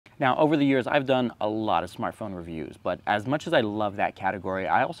Now, over the years, I've done a lot of smartphone reviews, but as much as I love that category,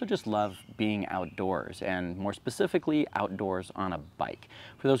 I also just love being outdoors, and more specifically, outdoors on a bike.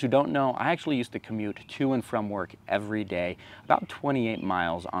 For those who don't know, I actually used to commute to and from work every day, about 28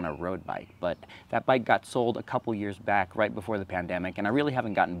 miles on a road bike, but that bike got sold a couple years back right before the pandemic, and I really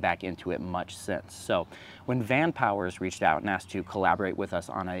haven't gotten back into it much since. So when Vanpowers reached out and asked to collaborate with us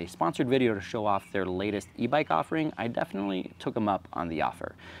on a sponsored video to show off their latest e-bike offering, I definitely took them up on the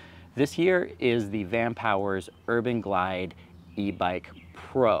offer. This here is the Vanpowers Urban Glide eBike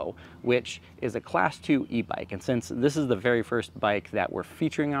Pro, which is a Class 2 e-bike. And since this is the very first bike that we're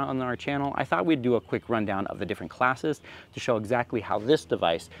featuring on our channel, I thought we'd do a quick rundown of the different classes to show exactly how this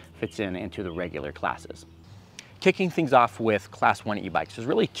device fits into the regular classes. Kicking things off with Class 1 e-bikes, there's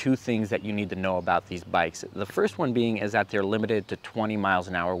really two things that you need to know about these bikes. The first one being is that they're limited to 20 miles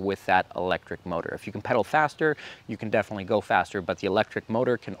an hour with that electric motor. If you can pedal faster, you can definitely go faster, but the electric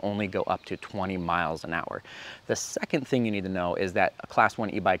motor can only go up to 20 miles an hour. The second thing you need to know is that Class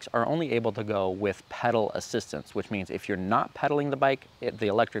 1 e-bikes are only able to go with pedal assistance, which means if you're not pedaling the bike, the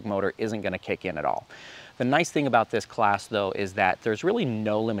electric motor isn't going to kick in at all. The nice thing about this class, though, is that there's really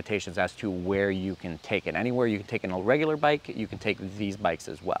no limitations as to where you can take it. Anywhere you can take a regular bike, you can take these bikes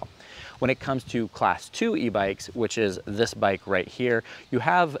as well. When it comes to Class 2 e-bikes, which is this bike right here, you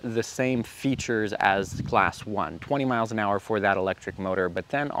have the same features as Class 1, 20 miles an hour for that electric motor, but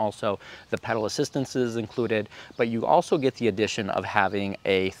then also the pedal assistance is included, but you also get the addition of having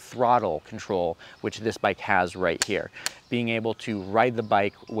a throttle control, which this bike has right here. Being able to ride the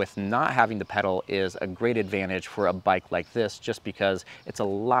bike with not having to pedal is a great advantage for a bike like this, just because it's a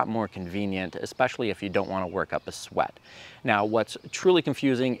lot more convenient, especially if you don't want to work up a sweat. Now, what's truly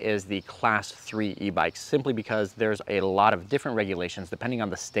confusing is the Class 3 e-bikes, simply because there's a lot of different regulations depending on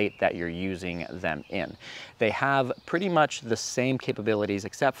the state that you're using them in. They have pretty much the same capabilities,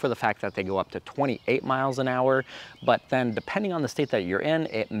 except for the fact that they go up to 28 miles an hour, but then depending on the state that you're in,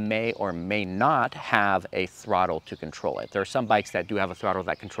 it may or may not have a throttle to control it. There are some bikes that do have a throttle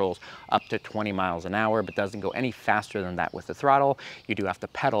that controls up to 20 miles an hour, but doesn't go any faster than that with the throttle. You do have to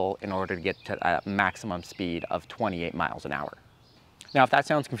pedal in order to get to a maximum speed of 28 miles an hour. Now, if that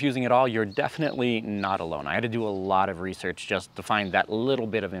sounds confusing at all, you're definitely not alone. I had to do a lot of research just to find that little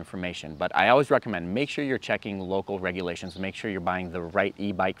bit of information, but I always recommend make sure you're checking local regulations, make sure you're buying the right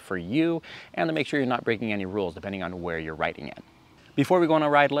e-bike for you, and to make sure you're not breaking any rules depending on where you're riding it. Before we go on a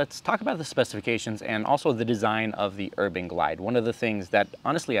ride, let's talk about the specifications and also the design of the Urban Glide. One of the things that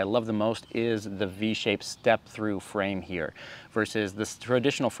honestly I love the most is the V-shaped step-through frame here versus this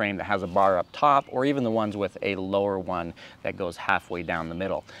traditional frame that has a bar up top, or even the ones with a lower one that goes halfway down the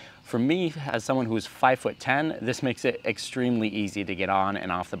middle. For me, as someone who's 5'10", this makes it extremely easy to get on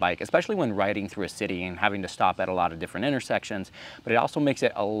and off the bike, especially when riding through a city and having to stop at a lot of different intersections. But it also makes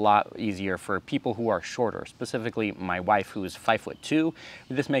it a lot easier for people who are shorter, specifically my wife, who's 5'2".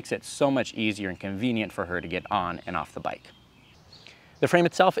 This makes it so much easier and convenient for her to get on and off the bike. The frame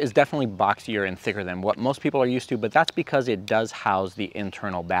itself is definitely boxier and thicker than what most people are used to, but that's because it does house the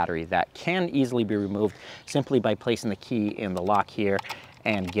internal battery that can easily be removed simply by placing the key in the lock here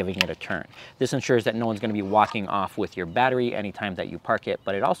and giving it a turn. This ensures that no one's going to be walking off with your battery anytime that you park it,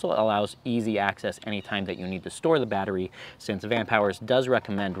 but it also allows easy access anytime that you need to store the battery, since Vanpowers does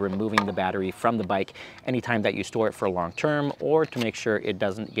recommend removing the battery from the bike anytime that you store it for long term, or to make sure it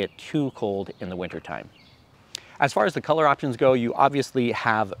doesn't get too cold in the wintertime. As far as the color options go, you obviously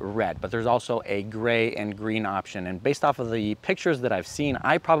have red, but there's also a gray and green option. And based off of the pictures that I've seen,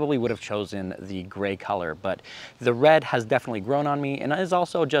 I probably would have chosen the gray color, but the red has definitely grown on me and is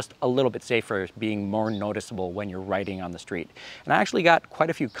also just a little bit safer, being more noticeable when you're riding on the street. And I actually got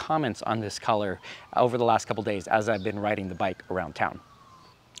quite a few comments on this color over the last couple days as I've been riding the bike around town.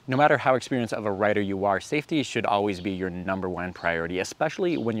 No matter how experienced of a rider you are, safety should always be your #1 priority,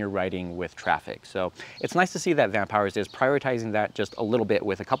 especially when you're riding with traffic. So it's nice to see that Vanpowers is prioritizing that just a little bit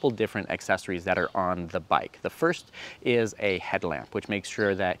with a couple different accessories that are on the bike. The first is a headlamp, which makes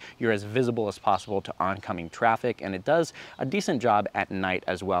sure that you're as visible as possible to oncoming traffic, and it does a decent job at night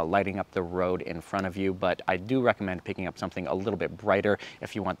as well, lighting up the road in front of you, but I do recommend picking up something a little bit brighter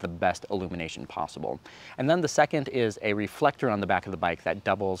if you want the best illumination possible. And then the second is a reflector on the back of the bike that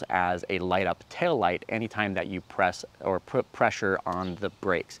doubles as a light up tail light anytime that you press or put pressure on the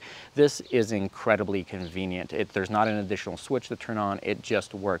brakes. This is incredibly convenient. There's not an additional switch to turn on, it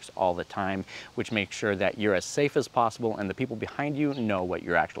just works all the time, which makes sure that you're as safe as possible and the people behind you know what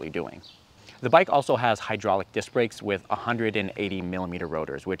you're actually doing. The bike also has hydraulic disc brakes with 180mm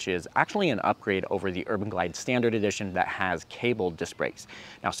rotors, which is actually an upgrade over the Urban Glide Standard Edition that has cable disc brakes.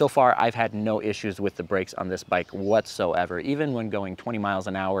 Now, so far, I've had no issues with the brakes on this bike whatsoever, even when going 20 miles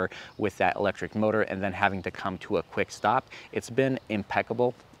an hour with that electric motor and then having to come to a quick stop. It's been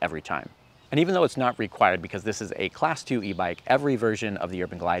impeccable every time. And even though it's not required because this is a Class 2 e-bike, every version of the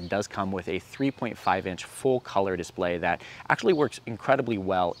Urban Glide does come with a 3.5-inch full color display that actually works incredibly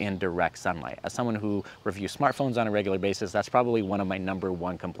well in direct sunlight. As someone who reviews smartphones on a regular basis, that's probably one of my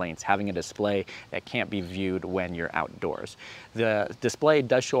 #1 complaints, having a display that can't be viewed when you're outdoors. The display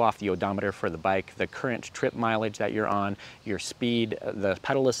does show off the odometer for the bike, the current trip mileage that you're on, your speed, the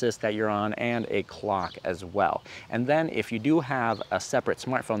pedal assist that you're on, and a clock as well. And then if you do have a separate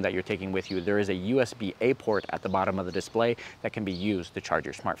smartphone that you're taking with you, there is a USB-A port at the bottom of the display that can be used to charge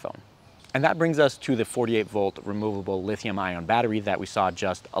your smartphone. And that brings us to the 48-volt removable lithium-ion battery that we saw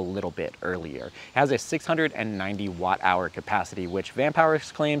just a little bit earlier. It has a 690 watt-hour capacity, which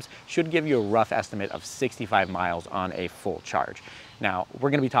Vanpowers claims should give you a rough estimate of 65 miles on a full charge. Now, we're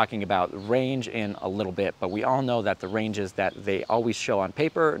going to be talking about range in a little bit, but we all know that the ranges that they always show on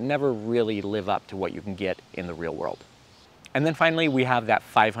paper never really live up to what you can get in the real world. And then finally, we have that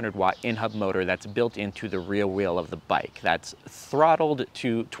 500-watt in-hub motor that's built into the rear wheel of the bike that's throttled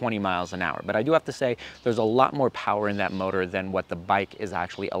to 20 miles an hour. But I do have to say, there's a lot more power in that motor than what the bike is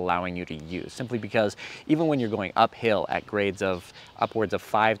actually allowing you to use, simply because even when you're going uphill at grades of upwards of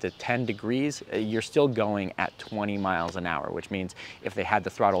 5 to 10 degrees, you're still going at 20 miles an hour, which means if they had the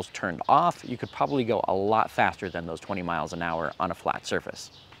throttles turned off, you could probably go a lot faster than those 20 miles an hour on a flat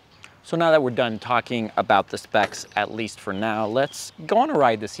surface. So now that we're done talking about the specs, at least for now, let's go on a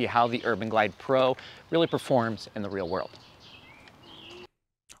ride to see how the Urban Glide Pro really performs in the real world.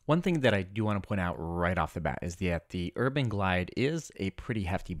 One thing that I do want to point out right off the bat is that the Urban Glide is a pretty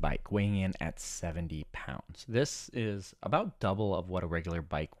hefty bike, weighing in at 70 pounds. This is about double of what a regular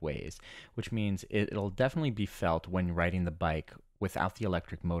bike weighs, which means it'll definitely be felt when riding the bike without the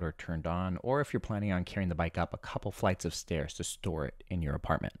electric motor turned on, or if you're planning on carrying the bike up a couple flights of stairs to store it in your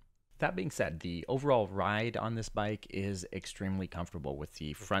apartment. That being said, the overall ride on this bike is extremely comfortable with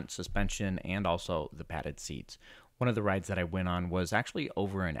the front suspension and also the padded seats. One of the rides that I went on was actually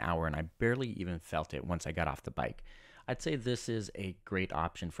over an hour, and I barely even felt it once I got off the bike. I'd say this is a great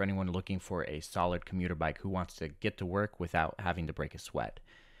option for anyone looking for a solid commuter bike who wants to get to work without having to break a sweat.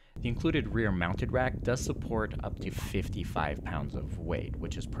 The included rear mounted rack does support up to 55 pounds of weight,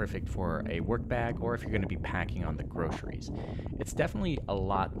 which is perfect for a work bag or if you're going to be packing on the groceries. It's definitely a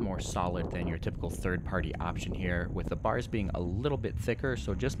lot more solid than your typical third-party option here, with the bars being a little bit thicker,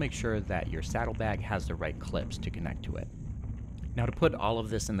 so just make sure that your saddlebag has the right clips to connect to it. Now, to put all of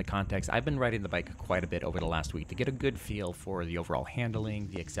this in the context, I've been riding the bike quite a bit over the last week to get a good feel for the overall handling,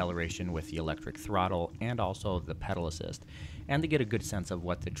 the acceleration with the electric throttle, and also the pedal assist, and to get a good sense of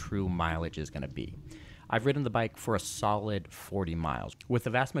what the true mileage is going to be. I've ridden the bike for a solid 40 miles, with the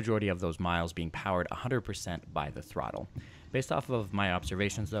vast majority of those miles being powered 100% by the throttle. Based off of my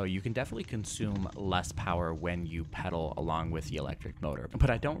observations though, you can definitely consume less power when you pedal along with the electric motor, but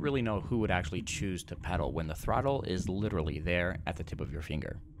I don't really know who would actually choose to pedal when the throttle is literally there at the tip of your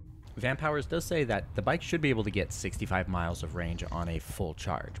finger. Vanpowers does say that the bike should be able to get 65 miles of range on a full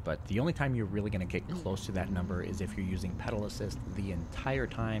charge, but the only time you're really going to get close to that number is if you're using pedal assist the entire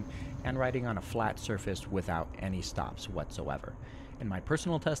time and riding on a flat surface without any stops whatsoever. In my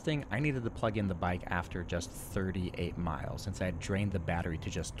personal testing, I needed to plug in the bike after just 38 miles since I had drained the battery to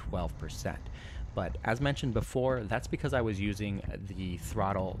just 12%. But as mentioned before, that's because I was using the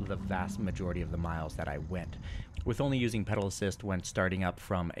throttle the vast majority of the miles that I went, with only using pedal assist when starting up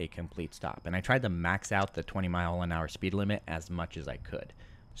from a complete stop. And I tried to max out the 20-mile-an-hour speed limit as much as I could.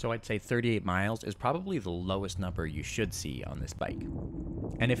 So I'd say 38 miles is probably the lowest number you should see on this bike.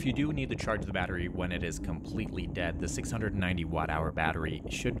 And if you do need to charge the battery when it is completely dead, the 690 watt-hour battery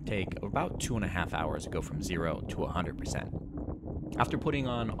should take about 2.5 hours to go from 0 to 100%. After putting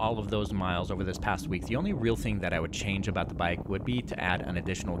on all of those miles over this past week, the only real thing that I would change about the bike would be to add an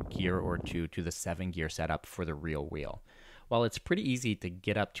additional gear or two to the 7-gear setup for the rear wheel. While it's pretty easy to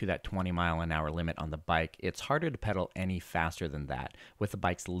get up to that 20-mile-an-hour limit on the bike, it's harder to pedal any faster than that with the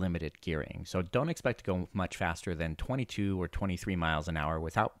bike's limited gearing. So don't expect to go much faster than 22 or 23 miles an hour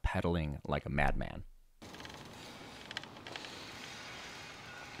without pedaling like a madman.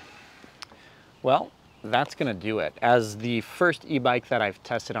 Well, that's going to do it. As the first e-bike that I've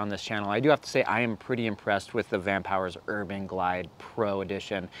tested on this channel, I do have to say I am pretty impressed with the Vanpowers Urban Glide Pro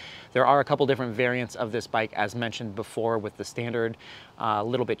Edition. There are a couple different variants of this bike, as mentioned before, with the standard a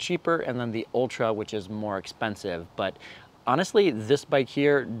little bit cheaper, and then the Ultra, which is more expensive. But Honestly, this bike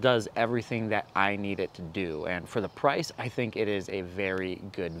here does everything that I need it to do. And for the price, I think it is a very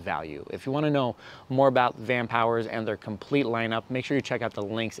good value. If you want to know more about Vanpowers and their complete lineup, make sure you check out the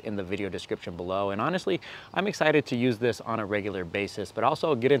links in the video description below. And honestly, I'm excited to use this on a regular basis, but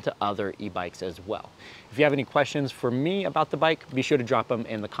also get into other e-bikes as well. If you have any questions for me about the bike, be sure to drop them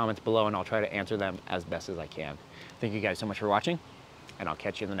in the comments below and I'll try to answer them as best as I can. Thank you guys so much for watching, and I'll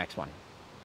catch you in the next one.